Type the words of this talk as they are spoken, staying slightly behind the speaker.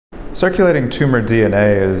Circulating tumor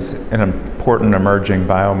DNA is an important emerging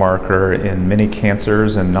biomarker in many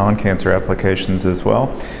cancers and non-cancer applications as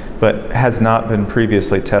well, but has not been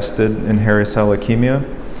previously tested in hairy cell leukemia.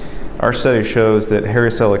 Our study shows that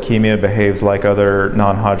hairy cell leukemia behaves like other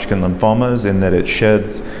non-Hodgkin lymphomas in that it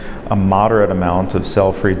sheds a moderate amount of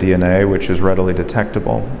cell-free DNA, which is readily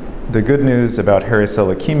detectable. The good news about hairy cell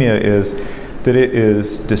leukemia is that it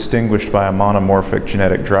is distinguished by a monomorphic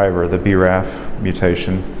genetic driver, the BRAF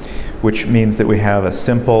mutation, which means that we have a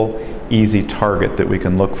simple, easy target that we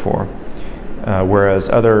can look for. Whereas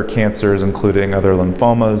other cancers, including other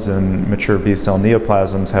lymphomas and mature B-cell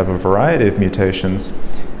neoplasms, have a variety of mutations.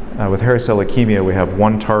 With hairy cell leukemia, we have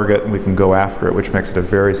one target and we can go after it, which makes it a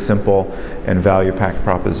very simple and value-packed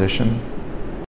proposition.